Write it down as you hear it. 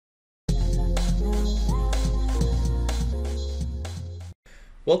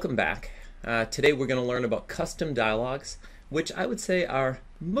Welcome back. Today we're going to learn about custom dialogues, which I would say are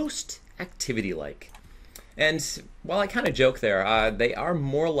most activity-like. And while I kind of joke there, they are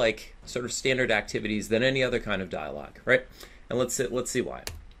more like sort of standard activities than any other kind of dialogue, right? And let's see why.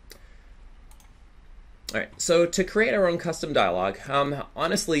 All right, so to create our own custom dialogue,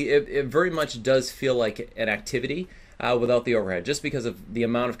 honestly, it very much does feel like an activity without the overhead, just because of the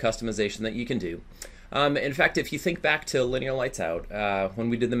amount of customization that you can do. In fact, if you think back to Linear Lights Out, when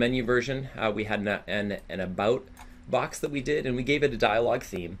we did the menu version, we had an about box that we did, and we gave it a dialogue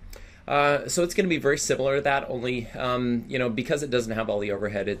theme. So it's going to be very similar to that, only because it doesn't have all the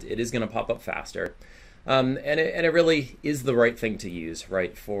overhead, it is going to pop up faster, and it really is the right thing to use,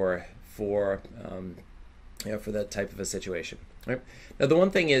 right, for that type of a situation. Right. Now the one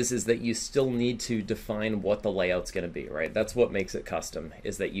thing is that you still need to define what the layout's going to be, right? That's what makes it custom,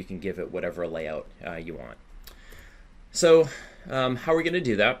 is that you can give it whatever layout you want. So how are we going to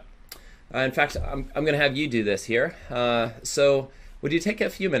do that? In fact, I'm going to have you do this here. So would you take a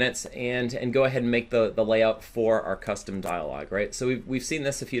few minutes and go ahead and make the layout for our custom dialogue, right? So we've seen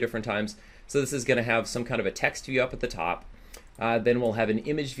this a few different times. So this is going to have some kind of a text view up at the top. Then we'll have an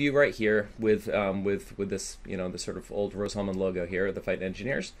image view right here with this, the sort of old Rose-Hulman logo here, the Fighting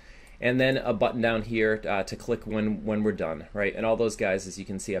Engineers, and then a button down here to click when we're done, right? And all those guys, as you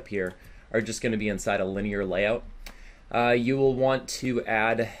can see up here, are just going to be inside a linear layout. You will want to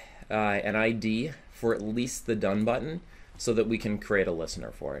add an ID for at least the done button so that we can create a listener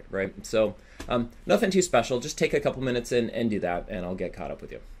for it, right? So nothing too special. Just take a couple minutes and do that, and I'll get caught up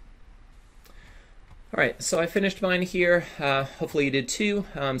with you. All right, so I finished mine here. Hopefully you did too.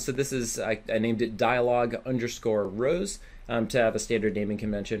 So this is, I named it dialogue_rows to have a standard naming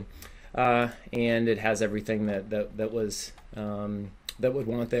convention. And it has everything that would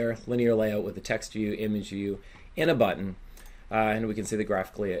want there. Linear layout with a text view, image view, and a button. And we can see the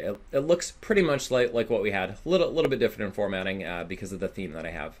graphically, it looks pretty much like what we had. A little bit different in formatting because of the theme that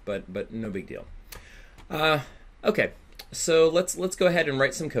I have, but no big deal. Okay. So let's go ahead and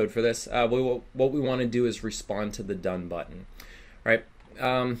write some code for this. What we want to do is respond to the done button, right?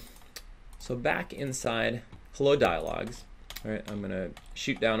 So back inside Hello Dialogs, all right, I'm going to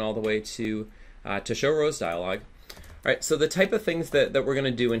shoot down all the way to show rows dialog. All right, so the type of things that we're going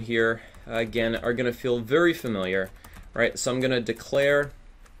to do in here, again, are going to feel very familiar, right? So I'm going to declare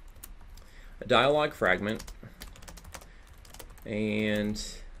a dialog fragment, and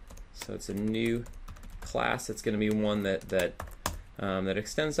so it's a new class. It's going to be one that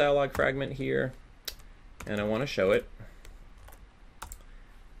extends dialog fragment here, and I want to show it.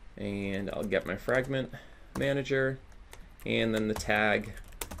 And I'll get my fragment manager, and then the tag.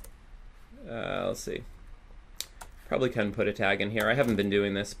 Let's see. Probably can put a tag in here. I haven't been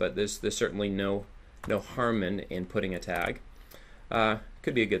doing this, but there's certainly no harm in putting a tag.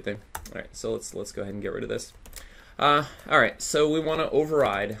 Could be a good thing. All right, so let's go ahead and get rid of this. All right, so we want to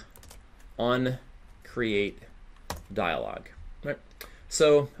override on create dialogue, right?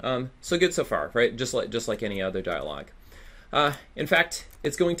 So so good so far, right? Just like any other dialogue. In fact,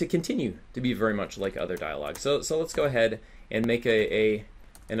 it's going to continue to be very much like other dialogue. So let's go ahead and make an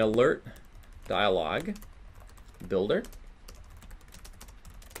alert dialogue builder,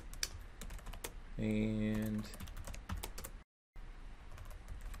 and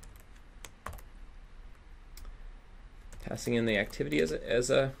passing in the activity as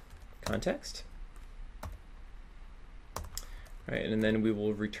a context. Right, and then we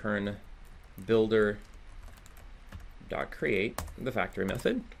will return builder.create, the factory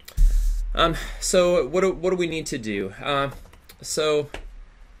method. So what do we need to do? So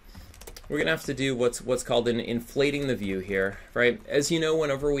we're gonna have to do what's called an inflating the view here, right? As you know,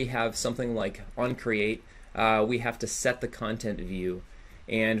 whenever we have something like on create, we have to set the content view,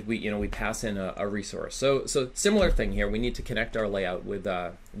 and we pass in a resource. So similar thing here. We need to connect our layout with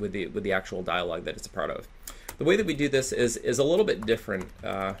the actual dialogue that it's a part of. The way that we do this is a little bit different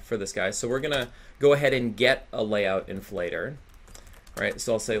for this guy. So we're going to go ahead and get a layout inflator. Right?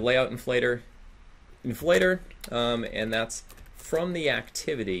 So I'll say layout inflator, and that's from the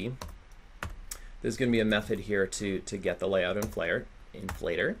activity. There's going to be a method here to get the layout inflator.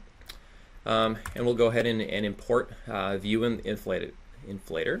 And we'll go ahead and import view and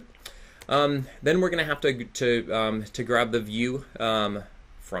inflator. Then we're going to have to grab the view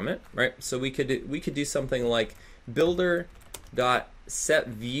from it, right? So we could do something like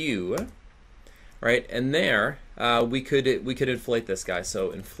builder.setView, right? And there we could inflate this guy.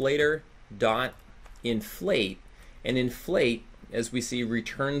 So inflator.inflate, and inflate, as we see,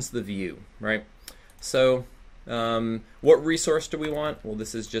 returns the view, right? So what resource do we want? Well,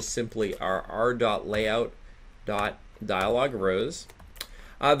 this is just simply our r.layout.dialog rows.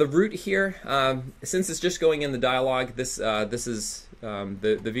 The root here, since it's just going in the dialog, this is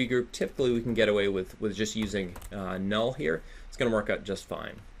the view group. Typically, we can get away with just using null here. It's going to work out just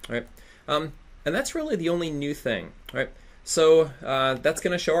fine. All right, and that's really the only new thing. All right, so that's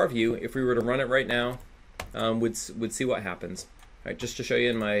going to show our view. If we were to run it right now, would see what happens. All right, just to show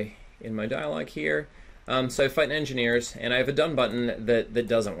you in my dialog here. So I have fight engineers, and I have a done button that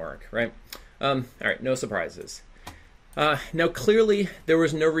doesn't work. Right. All right, no surprises. Now clearly there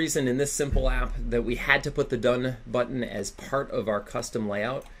was no reason in this simple app that we had to put the done button as part of our custom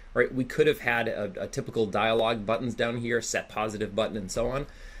layout, right? We could have had a typical dialog buttons down here, set positive button and so on.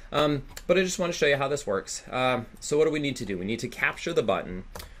 But I just want to show you how this works. So what do we need to do? We need to capture the button.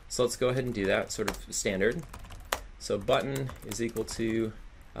 So let's go ahead and do that, sort of standard. So button is equal to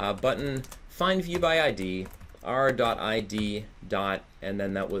button find view by ID, r.id dot, and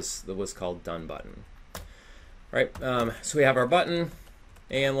then that was called done button. Right, so we have our button,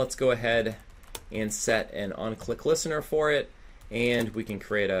 and let's go ahead and set an on-click listener for it, and we can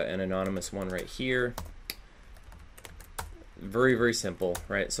create an anonymous one right here. Very, very simple,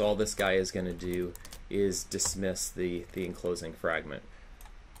 right? So all this guy is going to do is dismiss the enclosing fragment.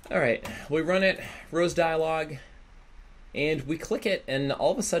 All right, we run it, rows dialog, and we click it, and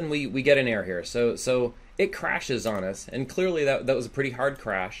all of a sudden we get an error here. So it crashes on us, and clearly that was a pretty hard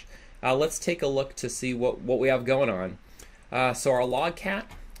crash. Let's take a look to see what we have going on. So our log cat,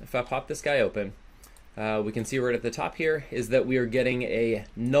 if I pop this guy open, we can see right at the top here is that we are getting a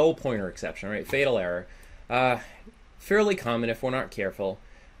null pointer exception, right? Fatal error. Fairly common if we're not careful.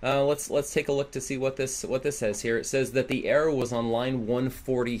 Let's take a look to see what this says here. It says that the error was on line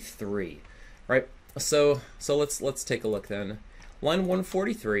 143, right? So let's take a look then. Line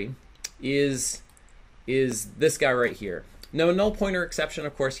 143 is this guy right here. No, null pointer exception,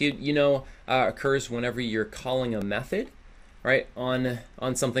 of course, occurs whenever you're calling a method, right, on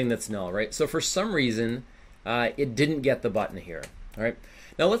something that's null, right? So for some reason, it didn't get the button here, all right?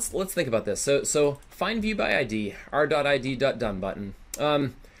 Now let's think about this. So find view by ID, r.id.done button.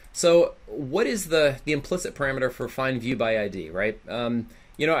 So what is the implicit parameter for find view by ID, right?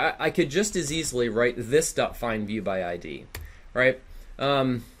 I could just as easily write this dot find view by ID, right?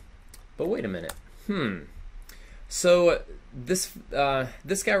 But wait a minute. So this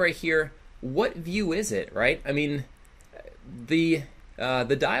guy right here, what view is it, right? I mean, the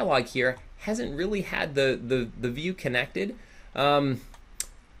dialog here hasn't really had the view connected. Kind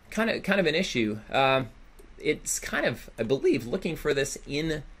of an issue. It's kind of, I believe, looking for this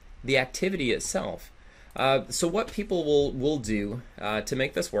in the activity itself. So what people will do to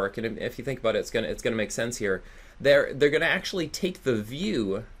make this work, and if you think about it, it's gonna make sense here. They're gonna actually take the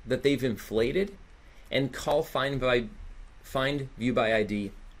view that they've inflated and call find view by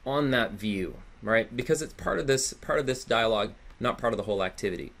ID on that view, right? Because it's part of this dialog, not part of the whole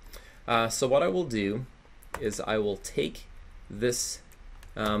activity. So what I will do is I will take this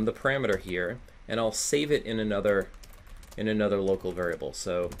the parameter here, and I'll save it in another local variable.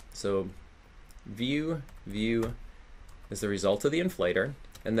 So view is the result of the inflator,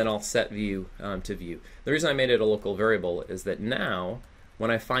 and then I'll set view to view. The reason I made it a local variable is that now when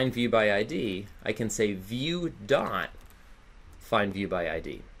I find view by ID, I can say view dot find view by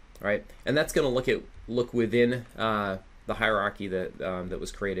ID, right? And that's going to look within the hierarchy that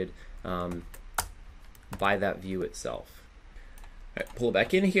was created by that view itself. All right, pull it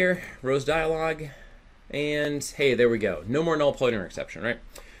back in here, rows dialog, and hey, there we go. No more null pointer exception, right?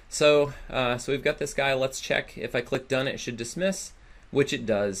 So we've got this guy. Let's check. If I click done, it should dismiss, which it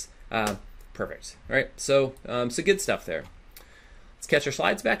does. Perfect. All right. So good stuff there. Let's catch our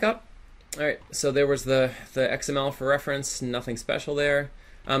slides back up. All right. So there was the XML for reference. Nothing special there.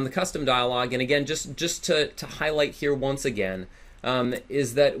 The custom dialog, and again, just to highlight here once again,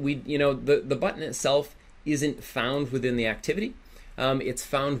 is that the button itself isn't found within the activity. It's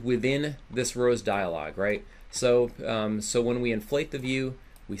found within this rows dialog, right? So when we inflate the view,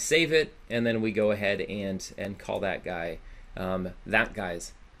 we save it, and then we go ahead and call that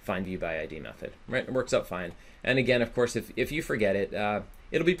guy's find view by ID method, right? It works out fine. And again, of course, if you forget it,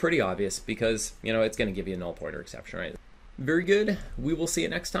 it'll be pretty obvious because it's going to give you a null pointer exception, right? Very good. We will see you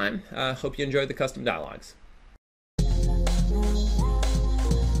next time. Hope you enjoyed the custom dialogues.